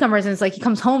put cucumbers, and it's he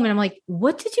comes home and I'm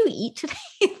what did you eat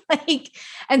today?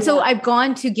 So I've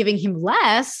gone to giving him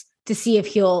less to see if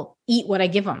he'll eat what I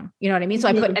give him. You know what I mean? So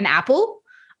I put an apple,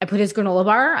 I put his granola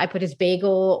bar, I put his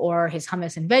bagel or his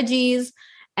hummus and veggies,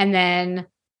 and then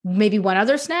maybe one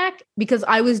other snack, because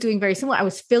I was doing very similar. I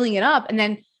was filling it up, and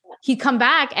then he'd come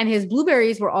back and his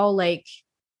blueberries were all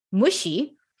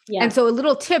mushy. Yeah. And so a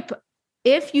little tip,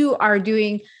 if you are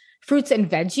doing fruits and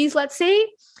veggies, let's say,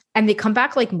 and they come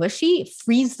back mushy,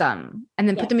 freeze them and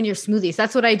then put them in your smoothies.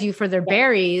 That's what I do for their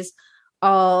berries.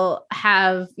 I'll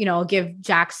have, I'll give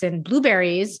Jackson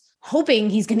blueberries,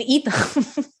 hoping he's going to eat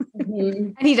them.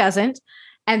 And he doesn't.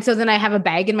 And so then I have a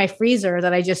bag in my freezer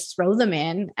that I just throw them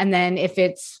in. And then if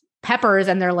it's peppers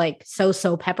and they're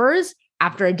so peppers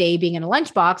after a day being in a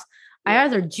lunchbox, I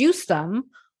either juice them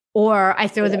or I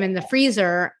throw them in the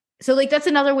freezer. So that's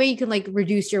another way you can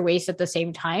reduce your waste at the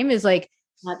same time is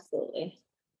absolutely.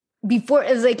 Before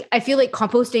is I feel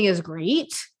composting is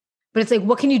great, but it's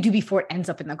what can you do before it ends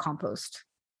up in the compost?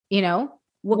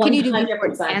 What can you do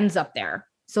before it ends up there?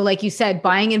 So you said,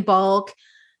 buying in bulk,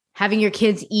 having your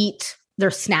kids eat their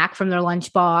snack from their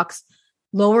lunchbox,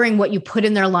 lowering what you put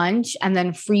in their lunch, and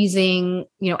then freezing,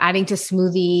 adding to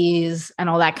smoothies and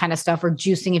all that kind of stuff, or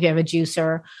juicing if you have a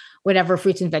juicer, whatever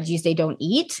fruits and veggies they don't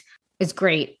eat is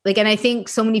great. And I think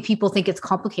so many people think it's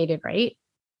complicated, right?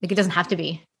 It doesn't have to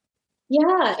be.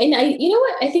 Yeah. And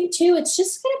I think too, it's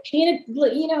just kind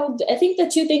of I think the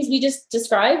 2 things we just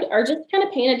described are just kind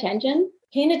of paying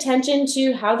attention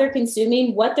to how they're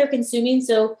consuming, what they're consuming.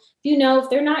 So if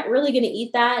they're not really going to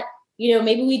eat that,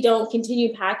 maybe we don't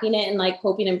continue packing it and like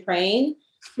hoping and praying.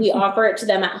 We offer it to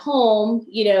them at home,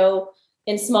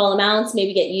 in small amounts,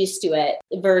 maybe get used to it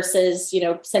versus,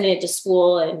 sending it to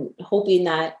school and hoping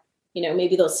that,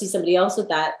 maybe they'll see somebody else with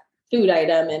that food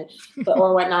item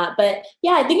or whatnot. But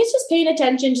yeah, I think it's just paying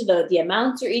attention to the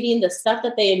amounts you're eating, the stuff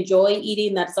that they enjoy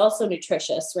eating that's also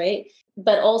nutritious, right?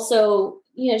 But also,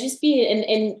 just be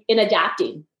in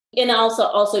adapting. And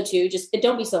also too, just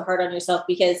don't be so hard on yourself,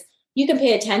 because you can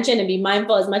pay attention and be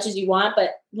mindful as much as you want.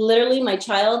 But literally my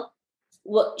child,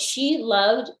 she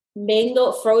loved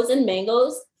frozen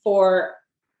mangoes for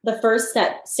the first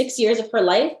 6 years of her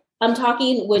life. I'm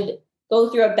talking would go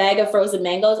through a bag of frozen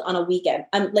mangoes on a weekend.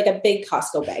 Like a big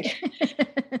Costco bag.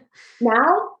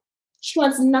 Now she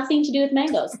wants nothing to do with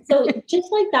mangoes. So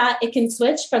just like that, it can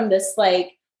switch from this,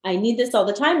 like, I need this all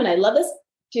the time and I love this,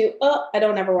 to, I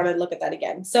don't ever want to look at that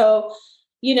again. So,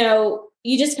 you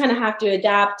just kind of have to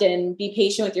adapt and be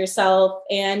patient with yourself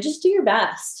and just do your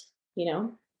best,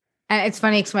 And it's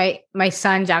funny because my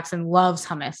son Jackson loves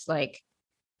hummus. Like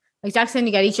Jackson,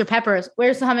 you got to eat your peppers.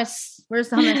 Where's the hummus?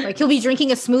 Like he'll be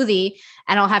drinking a smoothie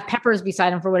and I'll have peppers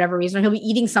beside him for whatever reason. Or he'll be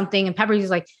eating something and peppers.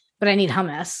 He's like, but I need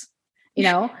hummus. He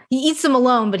eats them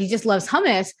alone, but he just loves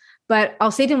hummus. But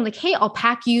I'll say to him like, hey, I'll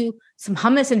pack you some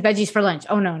hummus and veggies for lunch.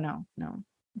 Oh, no.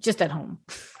 Just at home.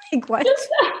 Like what?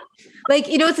 Like,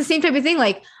 it's the same type of thing.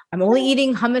 Like I'm only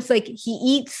eating hummus. Like he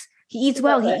eats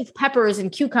well, he eats peppers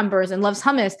and cucumbers and loves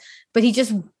hummus, but he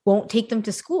just won't take them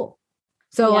to school.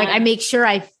 So like I make sure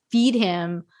I feed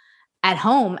him at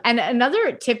home. And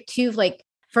another tip too, like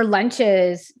for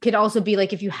lunches could also be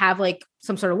like, if you have like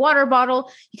some sort of water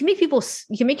bottle, you can make your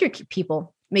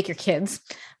kids,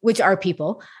 which are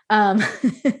people,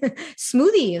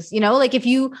 smoothies, like if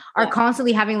you are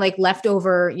constantly having like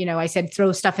leftover, I said,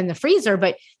 throw stuff in the freezer,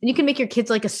 but then you can make your kids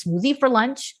like a smoothie for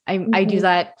lunch. I do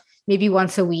that maybe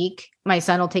once a week. My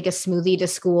son will take a smoothie to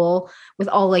school with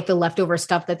all like the leftover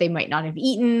stuff that they might not have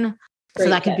eaten. Great, so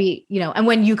that could be, and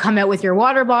when you come out with your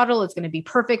water bottle, it's going to be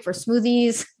perfect for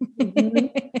smoothies.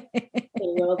 It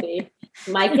will be.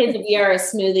 My kids, we are a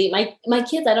smoothie. My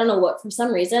kids, I don't know what, for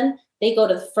some reason, they go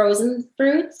to frozen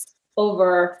fruits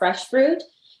over fresh fruit.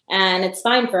 And it's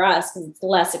fine for us because it's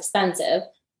less expensive, a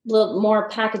little more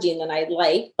packaging than I'd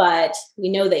like, but we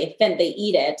know they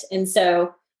eat it. And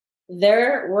so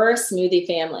we're a smoothie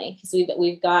family because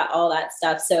we've got all that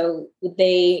stuff. So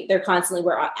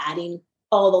we're adding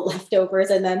all the leftovers.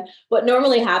 And then what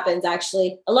normally happens,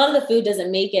 actually, a lot of the food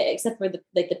doesn't make it, except for the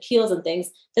peels and things,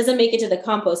 doesn't make it to the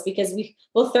compost because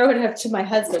we'll throw it up to my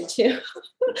husband too.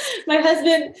 My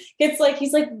husband gets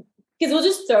he's like, because we'll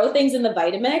just throw things in the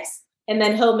Vitamix and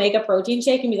then he'll make a protein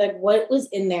shake and be like, what was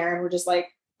in there? And we're just like,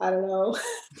 I don't know.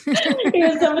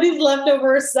 Somebody's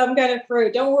leftover some kind of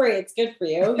fruit. Don't worry. It's good for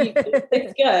you.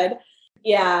 It's good.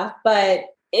 Yeah. But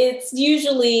it's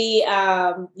usually,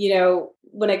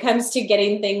 when it comes to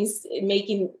getting things,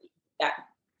 making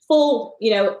full,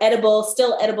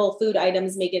 still edible food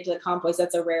items make it to the compost,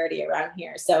 that's a rarity around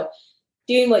here. So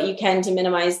doing what you can to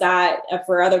minimize that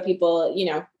for other people,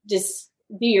 just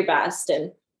do your best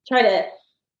and try to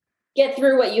get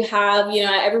through what you have.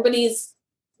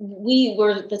 We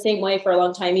were the same way for a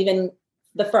long time, even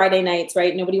the Friday nights,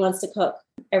 right? Nobody wants to cook.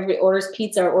 Everybody orders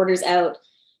pizza or orders out.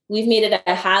 We've made it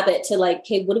a habit to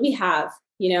okay, what do we have?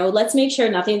 Let's make sure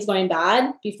nothing's going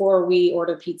bad before we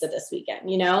order pizza this weekend,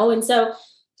 and so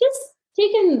just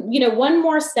taking, one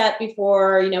more step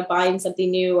before, buying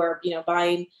something new or,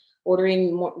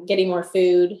 ordering more, getting more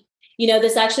food.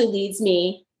 This actually leads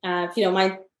me, if you don't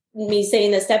mind me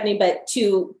saying this, Stephanie, but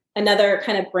to another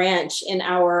kind of branch in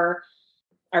our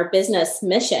business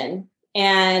mission.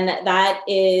 And that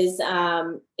is,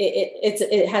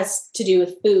 it has to do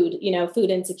with food, food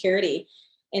insecurity.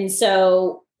 And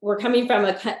so we're coming from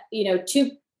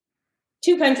two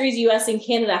countries, US and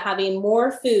Canada, having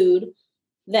more food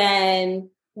than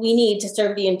we need to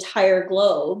serve the entire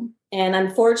globe. And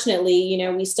unfortunately,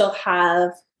 we still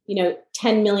have,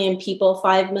 10 million people,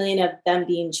 5 million of them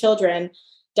being children,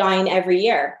 dying every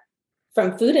year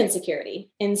from food insecurity.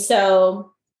 And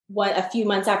so a few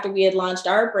months after we had launched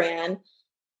our brand,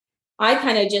 I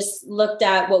kind of just looked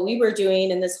at what we were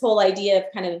doing and this whole idea of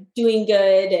kind of doing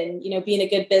good and, being a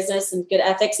good business and good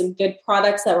ethics and good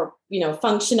products that were,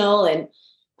 functional and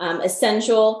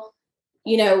essential.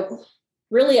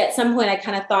 Really at some point I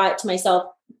kind of thought to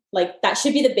myself, that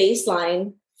should be the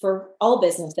baseline for all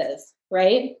businesses,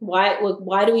 right?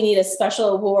 Why do we need a special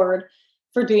award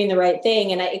for doing the right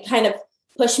thing? And it kind of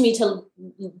pushed me to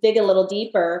dig a little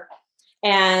deeper.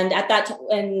 And at that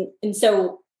and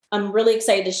so I'm really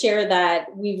excited to share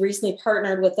that we've recently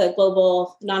partnered with a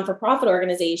global non-for-profit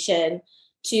organization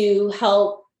to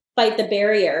help fight the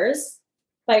barriers,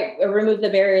 remove the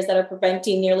barriers that are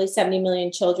preventing nearly 70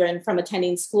 million children from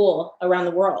attending school around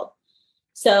the world.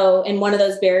 So, and one of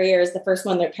those barriers, the first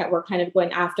one that we're kind of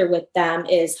going after with them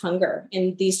is hunger.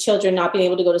 And these children not being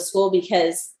able to go to school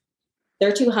because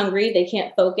they're too hungry. They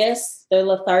can't focus. They're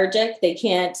lethargic. They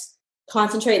can't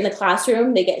concentrate in the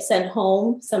classroom. They get sent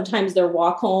home. Sometimes their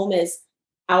walk home is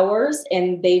hours,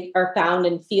 and they are found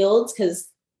in fields because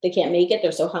they can't make it.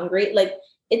 They're so hungry. Like,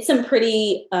 it's some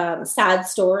pretty sad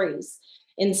stories.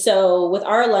 And so with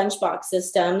our lunchbox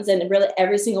systems and really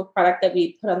every single product that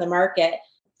we put on the market,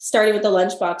 starting with the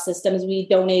lunchbox systems, we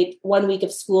donate 1 week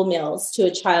of school meals to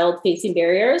a child facing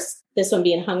barriers, this one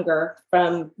being hunger,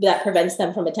 that prevents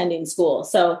them from attending school.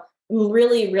 So I'm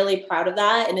really, really proud of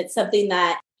that. And it's something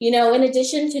that, in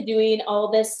addition to doing all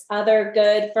this other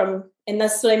good and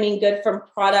that's what I mean, good from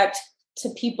product to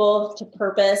people to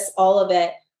purpose, all of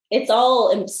it, it's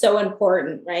all so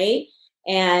important, right?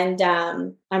 And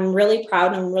I'm really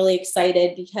proud and I'm really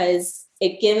excited because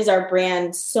it gives our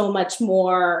brand so much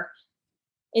more.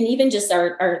 And even just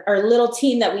our little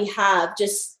team that we have,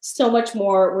 just so much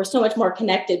more, we're so much more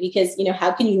connected because,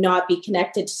 how can you not be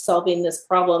connected to solving this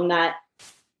problem that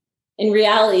in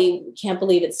reality, we can't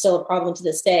believe it's still a problem to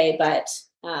this day. But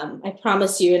I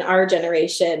promise you, in our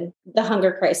generation, the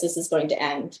hunger crisis is going to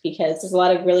end because there's a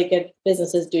lot of really good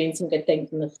businesses doing some good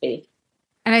things in this space.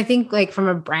 And I think like from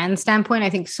a brand standpoint, I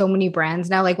think so many brands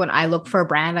now, like when I look for a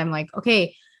brand, I'm like,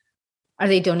 okay, are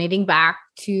they donating back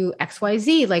to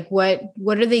XYZ? Like what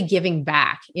are they giving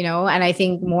back? And I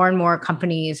think more and more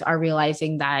companies are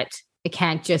realizing that it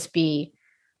can't just be,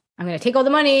 I'm going to take all the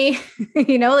money, and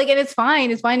it's fine.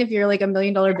 It's fine if you're like $1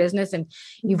 million business and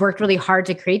you've worked really hard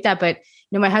to create that. But,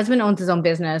 my husband owns his own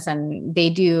business and they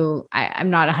do, I'm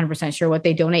not 100% sure what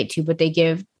they donate to, but they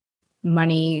give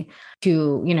money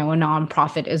to, a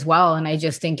nonprofit as well. And I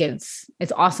just think it's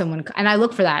awesome and I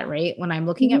look for that, right? When I'm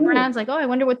looking at brands, like, oh, I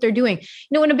wonder what they're doing.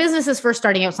 When a business is first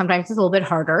starting out, sometimes it's a little bit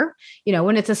harder,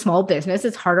 when it's a small business,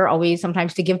 it's harder always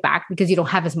sometimes to give back because you don't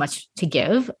have as much to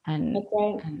give. And, That's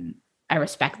right. And I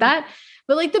respect that.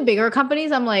 But like the bigger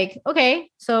companies, I'm like,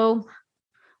 okay, so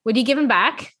what are you giving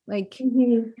back? Like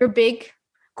you're a big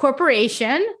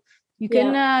corporation, you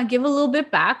can give a little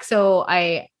bit back. So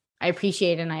I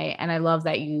appreciate and I love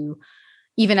that you,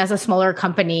 even as a smaller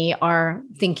company, are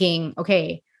thinking,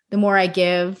 okay, the more I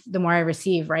give, the more I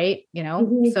receive, right?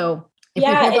 So if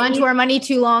we hold on to our money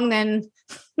too long, then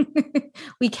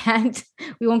we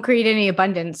won't create any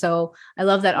abundance. So I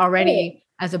love that already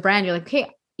as a brand, you're like, okay,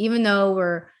 even though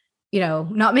we're,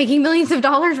 not making millions of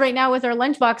dollars right now with our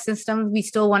lunchbox systems, we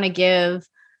still want to give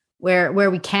where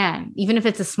we can, even if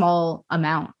it's a small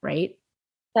amount, right?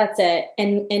 That's it.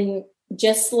 And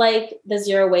just like the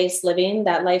zero waste living,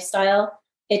 that lifestyle,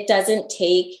 it doesn't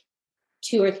take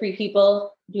 2 or 3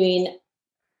 people doing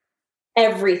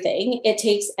everything. It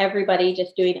takes everybody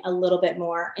just doing a little bit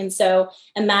more. And so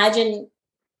imagine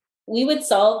we would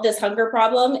solve this hunger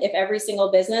problem if every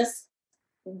single business,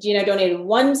 donated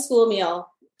 1 school meal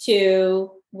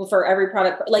for every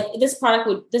product. Like this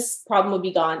problem would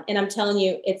be gone. And I'm telling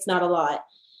you, it's not a lot.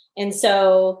 And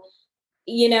so,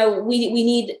 we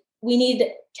need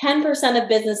 10% of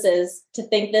businesses to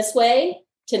think this way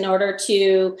in order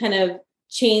to kind of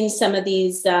change some of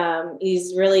these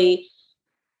really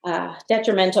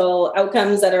detrimental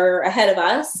outcomes that are ahead of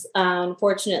us,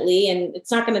 unfortunately. And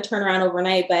it's not going to turn around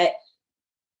overnight, but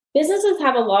businesses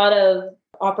have a lot of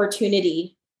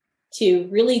opportunity to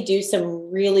really do some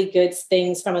really good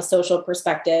things from a social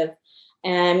perspective.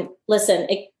 And listen,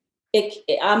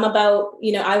 I'm about,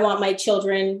 I want my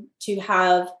children to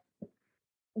have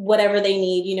whatever they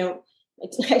need.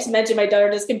 I mentioned my daughter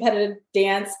does competitive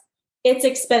dance. It's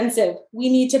expensive. We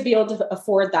need to be able to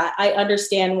afford that. I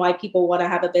understand why people want to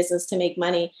have a business to make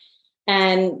money,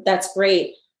 and that's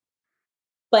great.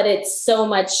 But it's so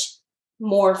much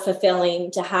more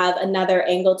fulfilling to have another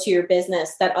angle to your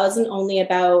business that isn't only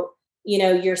about,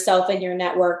 yourself and your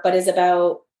network, but is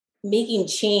about making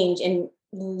change. And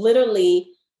literally,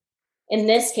 in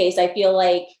this case, I feel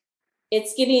like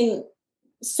it's giving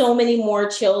so many more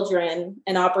children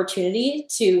an opportunity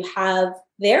to have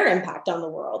their impact on the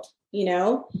world.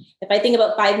 If I think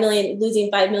about losing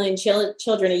 5 million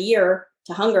children a year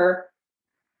to hunger,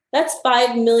 that's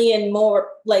 5 million more,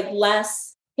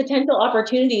 less potential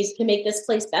opportunities to make this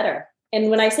place better. And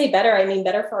when I say better, I mean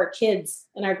better for our kids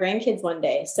and our grandkids one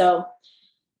day. So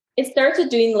it starts with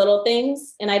doing little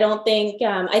things. And I don't think,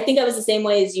 I think I was the same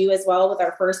way as you as well with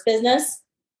our first business.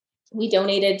 We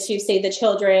donated to Save the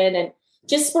Children and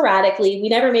just sporadically. We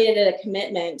never made it a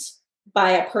commitment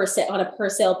on a per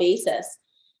sale basis.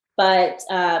 But,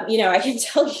 I can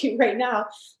tell you right now,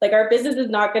 like our business is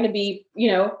not going to be,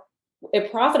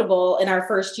 profitable in our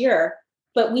first year,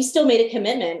 but we still made a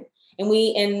commitment.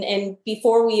 And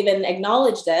before we even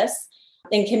acknowledged this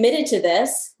and committed to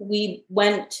this, we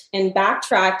went and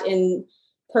backtracked and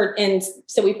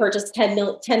so we purchased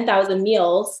 10,000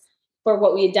 meals for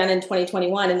what we had done in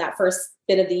 2021 in that first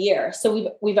bit of the year.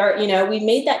 So we've already, we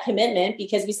made that commitment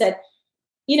because we said,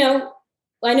 I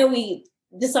know we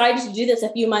decided to do this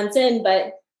a few months in,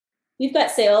 but we've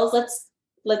got sales.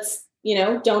 Let's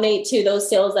donate to those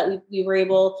sales that we were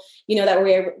able, that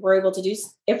we're able to do,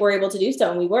 if we're able to do so.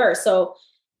 And we were. So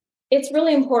it's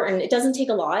really important. It doesn't take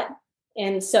a lot.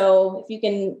 And so if you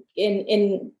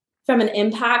can, from an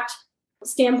impact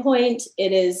standpoint,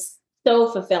 it is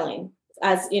so fulfilling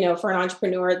as, for an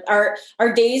entrepreneur.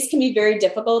 Our days can be very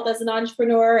difficult as an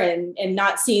entrepreneur and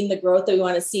not seeing the growth that we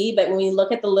want to see. But when we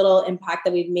look at the little impact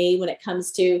that we've made when it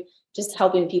comes to just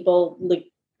helping people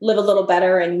live a little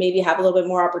better and maybe have a little bit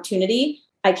more opportunity,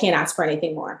 I can't ask for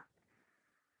anything more.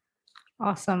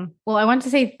 Awesome. Well, I want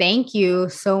to say thank you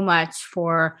so much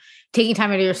for taking time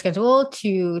out of your schedule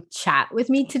to chat with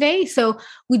me today. So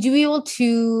would you be able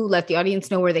to let the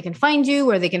audience know where they can find you,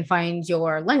 where they can find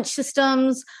your lunch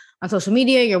systems on social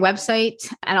media, your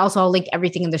website, and also I'll link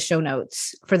everything in the show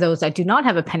notes for those that do not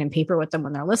have a pen and paper with them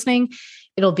when they're listening.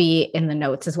 It'll be in the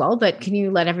notes as well, but can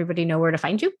you let everybody know where to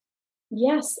find you?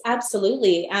 Yes,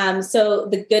 absolutely. So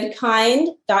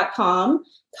thegoodkind.com,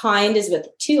 kind is with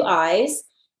 2 I's,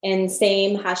 and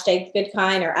same hashtag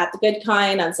goodkind or at the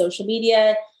goodkind on social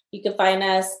media. You can find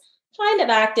us kind of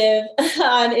active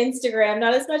on Instagram,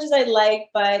 not as much as I'd like,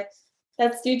 but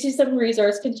that's due to some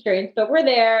resource constraints, but we're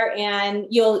there and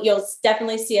you'll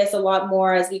definitely see us a lot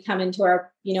more as we come into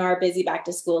our, our busy back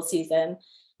to school season.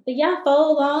 But yeah,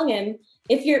 follow along. And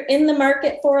if you're in the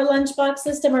market for a lunchbox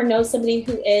system or know somebody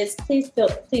who is, please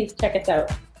check us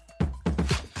out.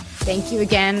 Thank you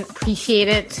again. Appreciate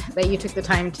it that you took the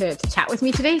time to chat with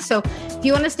me today. So if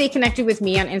you want to stay connected with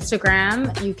me on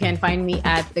Instagram, you can find me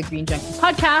at The Green Junkie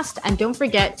Podcast. And don't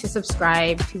forget to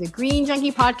subscribe to The Green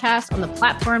Junkie Podcast on the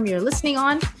platform you're listening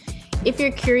on. If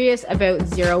you're curious about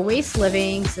zero waste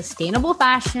living, sustainable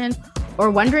fashion, or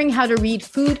wondering how to read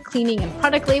food, cleaning, and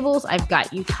product labels, I've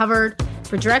got you covered.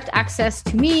 For direct access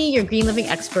to me, your green living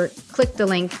expert, click the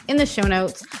link in the show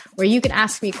notes where you can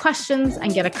ask me questions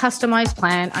and get a customized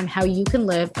plan on how you can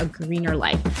live a greener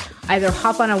life. Either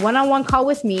hop on a one-on-one call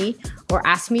with me or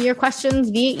ask me your questions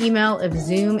via email if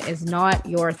Zoom is not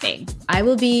your thing. I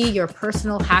will be your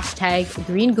personal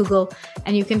 #Green Google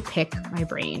and you can pick my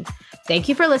brain. Thank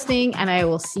you for listening and I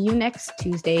will see you next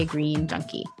Tuesday, Green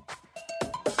Junkie.